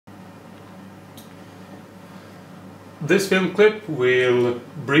This film clip will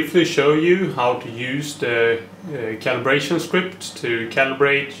briefly show you how to use the calibration script to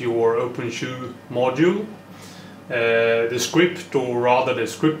calibrate your OpenShoe module. The script, or rather the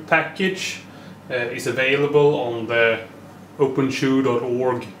script package, is available on the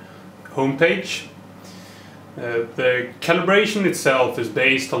OpenShoe.org homepage. The calibration itself is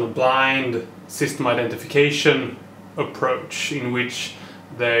based on a blind system identification approach in which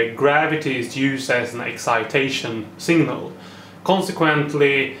the gravity is used as an excitation signal.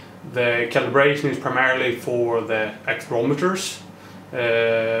 Consequently, the calibration is primarily for the accelerometers.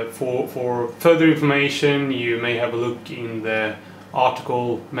 For further information, you may have a look in the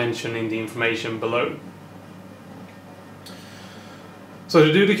article mentioned in the information below. So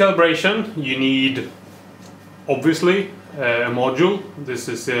to do the calibration, you need obviously a module. This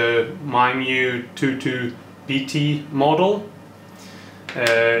is a IMU 22BT model.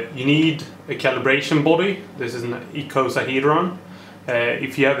 You need a calibration body. This is an icosahedron.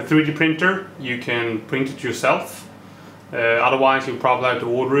 If you have a 3D printer, you can print it yourself. Otherwise, you'll probably have to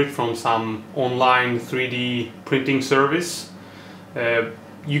order it from some online 3D printing service.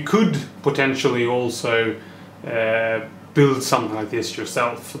 You could potentially also build something like this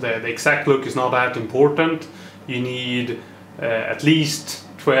yourself. The exact look is not that important. You need at least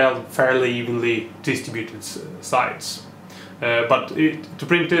 12 fairly evenly distributed sides. But to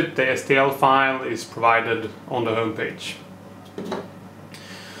print it, the STL file is provided on the homepage.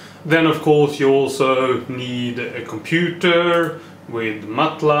 Then of course you also need a computer with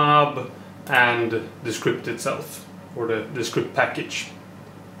MATLAB and the script itself, or the script package.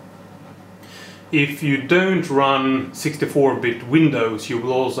 If you don't run 64-bit Windows, you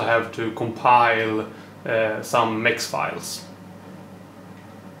will also have to compile some MEX files.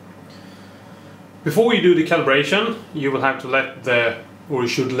 Before you do the calibration, you will have to you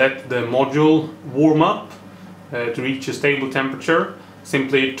should let the module warm up to reach a stable temperature.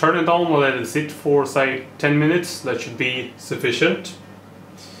 Simply turn it on and let it sit for, say, 10 minutes. That should be sufficient.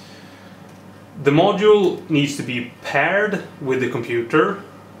 The module needs to be paired with the computer,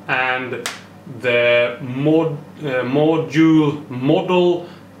 and the module model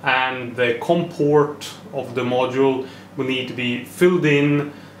and the COM port of the module will need to be filled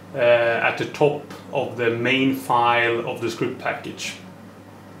in at the top of the main file of the script package.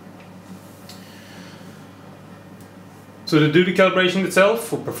 So to do the calibration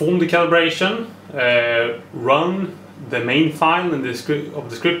itself, or perform the calibration, run the main file of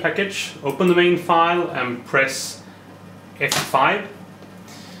the script package, open the main file and press F5.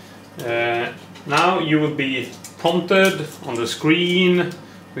 Now you will be prompted on the screen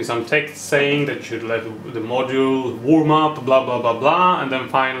with some text saying that you should let the module warm up, blah blah blah blah, and then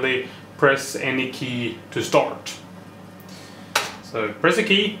finally press any key to start. So press a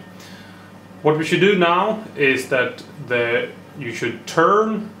key. What we should do now is that you should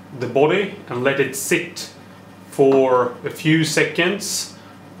turn the body and let it sit for a few seconds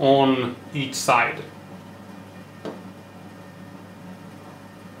on each side.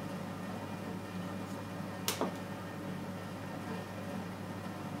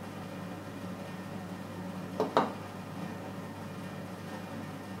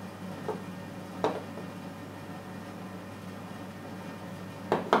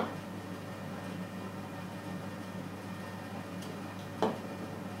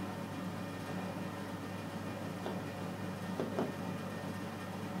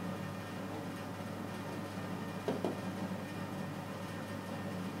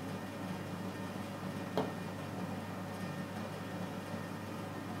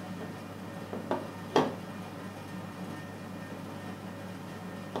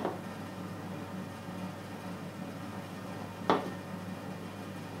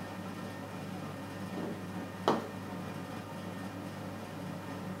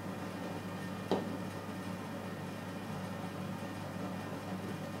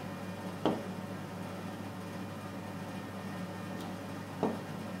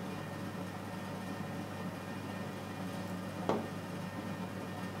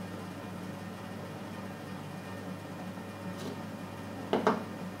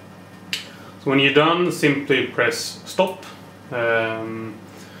 So when you're done, simply press stop. Now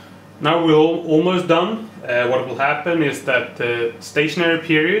we're almost done. What will happen is that the stationary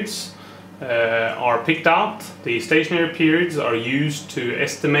periods are picked out. The stationary periods are used to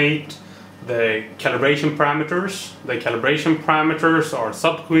estimate the calibration parameters. The calibration parameters are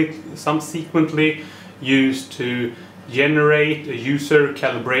subsequently used to generate a user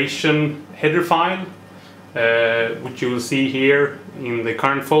calibration header file, which you will see here in the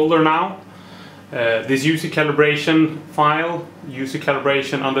current folder now. This user calibration file, user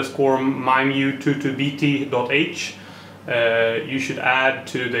calibration _ IMU22bt.h, you should add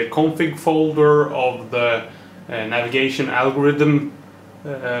to the config folder of the navigation algorithm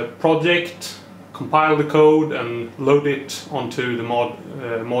project, compile the code and load it onto the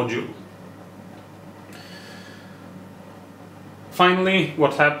module. Finally,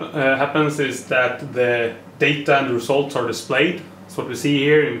 what happens is that the data and the results are displayed. So what we see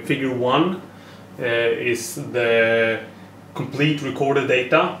here in figure 1 is the complete recorded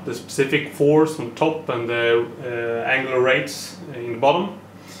data, the specific force on top and the angular rates in the bottom.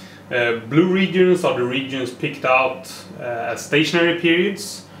 Blue regions are the regions picked out as stationary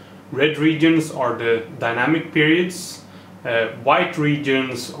periods. Red regions are the dynamic periods. White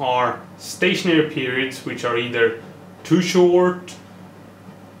regions are stationary periods which are either too short,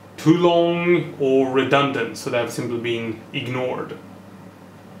 too long, or redundant, so they have simply been ignored.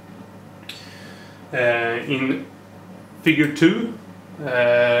 In figure 2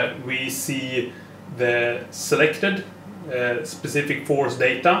 we see the selected specific force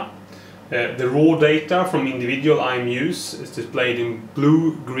data. The raw data from individual IMUs is displayed in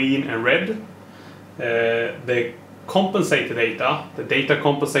blue, green and red. The compensated data, the data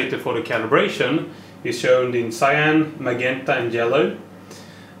compensated for the calibration, is shown in cyan, magenta and yellow.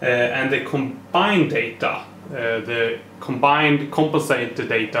 And the combined data, the combined compensated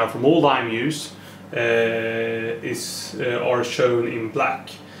data from all IMUs are shown in black.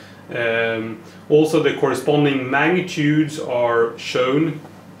 Also the corresponding magnitudes are shown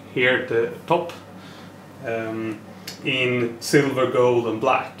here at the top in silver, gold and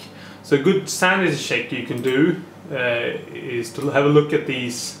black. So a good sanity check you can do is to have a look at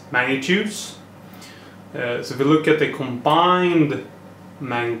these magnitudes. So if we look at the combined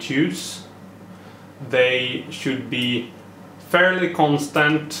magnitudes, they should be fairly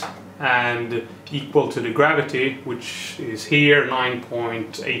constant and equal to the gravity, which is here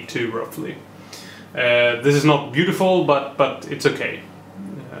 9.82 roughly. This is not beautiful, but it's okay.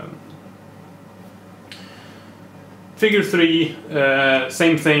 Figure 3,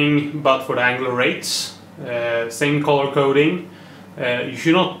 same thing, but for the angular rates, same color coding. You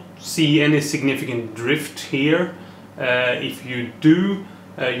should not see any significant drift here. If you do,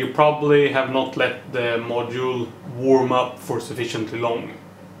 you probably have not let the module warm up for sufficiently long.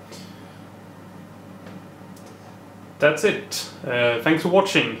 That's it. Thanks for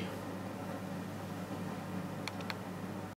watching.